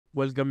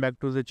Welcome back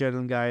to the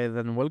channel, guys,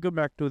 and welcome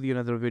back to the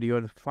another video.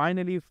 And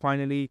finally,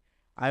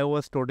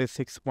 iOS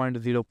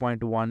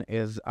 26.0.1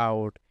 is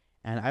out,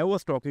 and I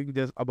was talking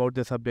this about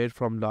this update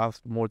from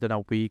last more than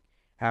a week.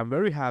 I'm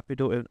very happy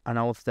to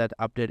announce that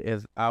update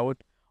is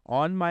out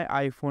on my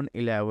iPhone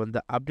 11.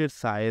 The update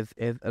size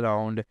is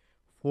around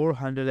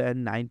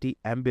 490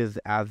 MBs,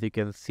 as you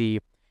can see,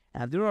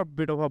 and there are a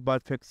bit of a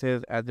bug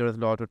fixes, and there is a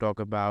lot to talk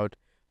about.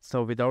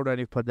 So, without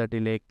any further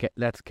delay,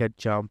 let's get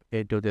jump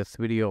into this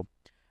video.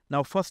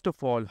 Now, first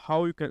of all,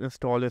 how you can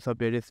install this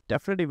update is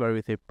definitely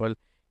very simple.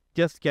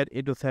 Just get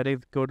into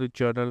settings, go to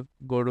journal,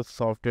 go to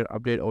software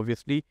update,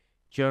 obviously,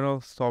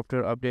 journal,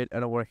 software update,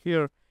 and over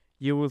here,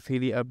 you will see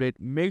the update.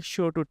 Make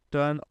sure to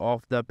turn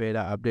off the beta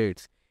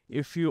updates.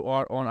 If you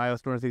are on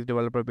iOS 26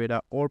 developer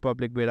beta or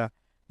public beta,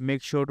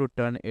 make sure to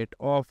turn it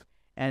off.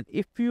 And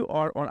if you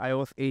are on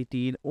iOS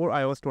 18 or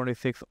iOS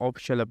 26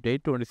 official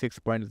update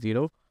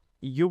 26.0,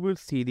 you will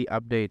see the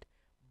update.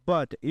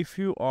 But if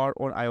you are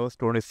on iOS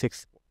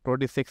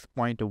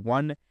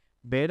 26.1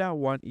 beta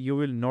 1, you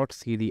will not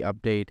see the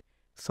update.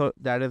 So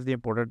that is the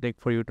important thing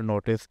for you to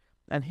notice.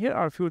 And here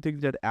are a few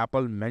things that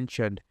Apple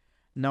mentioned.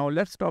 Now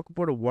let's talk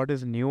about what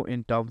is new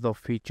in terms of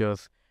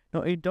features.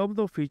 Now in terms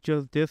of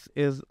features, this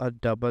is a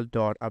double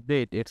dot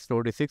update. It's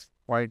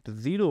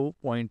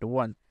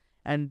 26.0.1,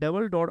 and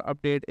double dot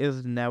update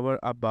is never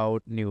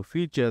about new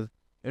features.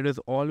 It is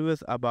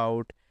always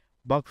about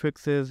bug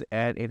fixes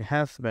and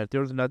enhancement.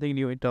 There's nothing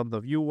new in terms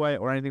of UI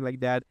or anything like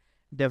that.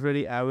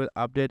 Definitely I will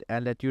update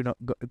and let you know,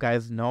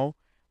 guys know.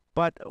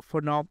 But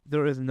for now,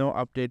 there is no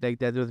update like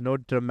that. There's no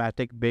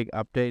dramatic big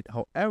update.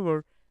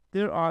 However,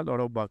 there are a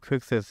lot of bug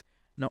fixes.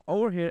 Now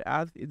over here,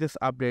 as this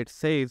update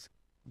says,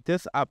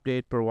 this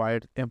update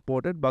provides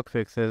important bug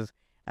fixes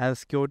and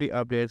security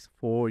updates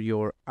for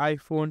your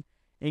iPhone,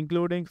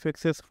 including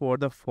fixes for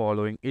the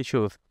following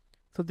issues.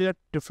 So there are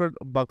different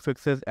bug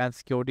fixes and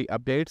security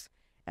updates,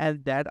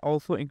 and that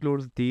also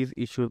includes these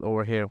issues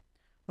over here.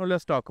 Now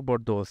let's talk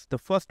about those. The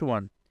first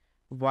one,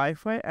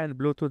 Wi-Fi and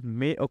Bluetooth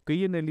may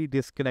occasionally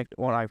disconnect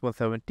on iPhone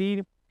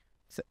 17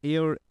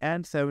 Air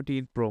and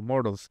 17 Pro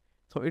models.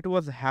 So it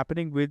was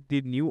happening with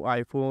the new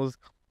iPhones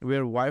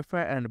where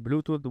Wi-Fi and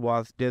Bluetooth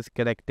was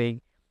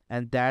disconnecting,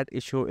 and that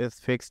issue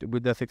is fixed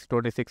with the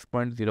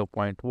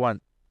 626.0.1.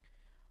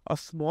 A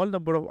small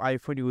number of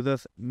iPhone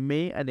users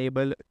may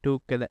unable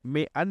to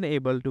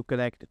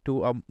connect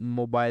to a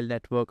mobile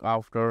network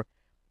after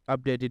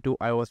updated to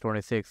iOS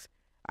 26.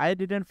 I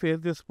didn't face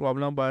this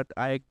problem, but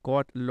I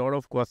got a lot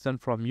of questions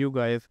from you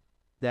guys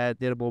that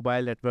their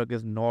mobile network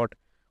is not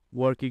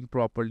working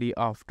properly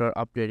after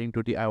updating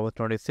to the iOS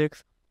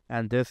 26,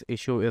 and this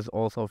issue is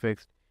also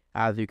fixed,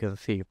 as you can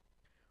see.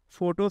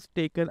 Photos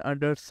taken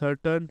under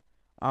certain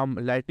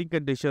lighting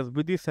conditions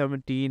with the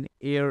 17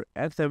 Air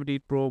and 17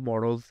 Pro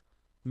models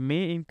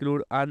may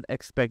include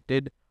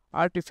unexpected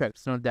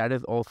artifacts. Now that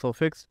is also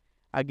fixed.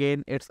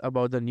 Again, it's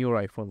about the newer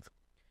iPhones.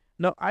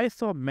 Now I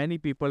saw many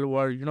people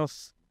were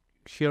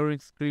sharing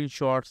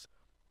screenshots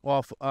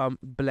of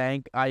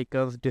blank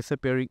icons,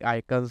 disappearing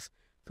icons.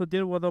 So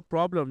there was a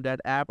problem that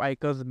app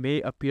icons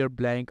may appear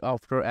blank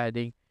after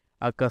adding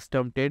a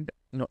custom tint.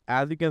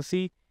 As you can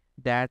see,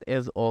 that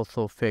is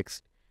also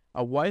fixed.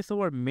 A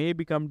voiceover may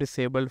become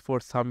disabled for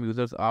some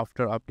users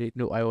after update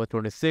to iOS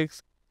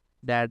 26.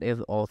 That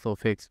is also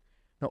fixed.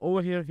 Now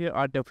over here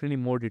are definitely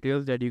more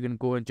details that you can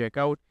go and check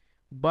out.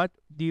 But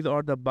these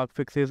are the bug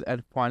fixes,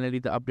 and finally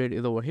the update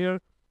is over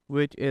here,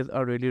 which is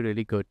a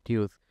really good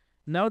news.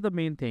 Now the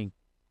main thing,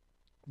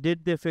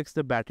 did they fix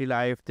the battery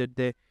life? Did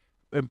they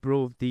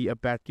improve the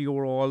battery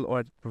overall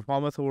or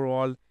performance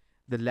overall?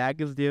 The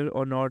lag is there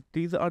or not?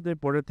 These are the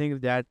important things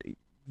that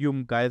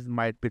you guys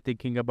might be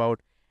thinking about,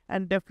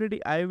 and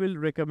definitely I will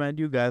recommend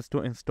you guys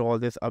to install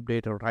this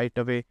update right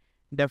away.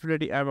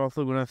 Definitely I'm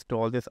also gonna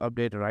install this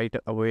update right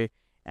away,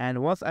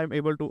 and once I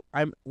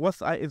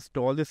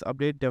install this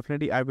update,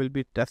 definitely I will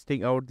be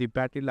testing out the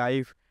battery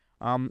life.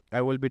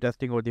 I will be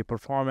testing out the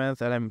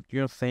performance, and I'm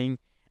saying,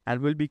 and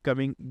will be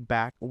coming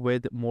back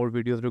with more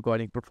videos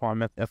regarding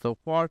performance as so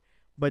far.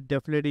 But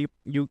definitely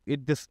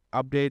this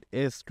update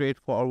is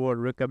straightforward,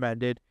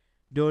 recommended.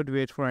 Don't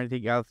wait for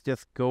anything else,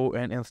 just go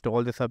and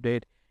install this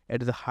update.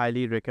 It is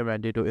highly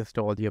recommended to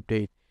install the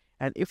update.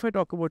 And if I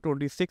talk about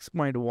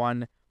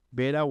 26.1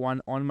 beta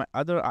 1 on my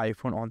other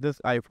iPhone, on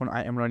this iPhone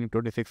I am running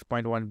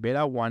 26.1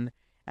 beta 1,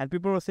 and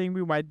people were saying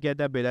we might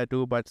get a beta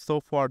 2, but so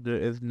far there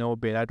is no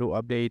beta 2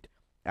 update.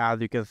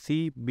 As you can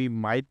see, we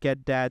might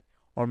get that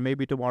or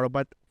maybe tomorrow,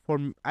 but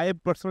I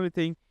personally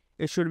think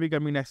it should be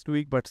coming next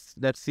week, but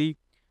let's see.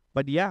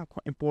 But yeah,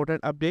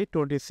 important update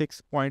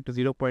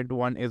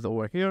 26.0.1 is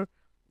over here.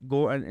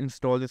 Go and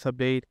install this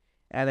update,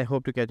 and I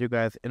hope to catch you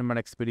guys in my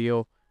next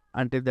video.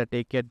 Until then,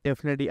 take care.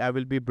 Definitely I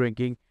will be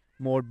bringing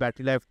more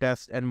battery life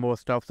tests and more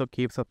stuff, so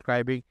keep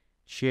subscribing,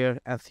 share,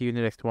 and see you in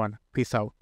the next one. Peace out.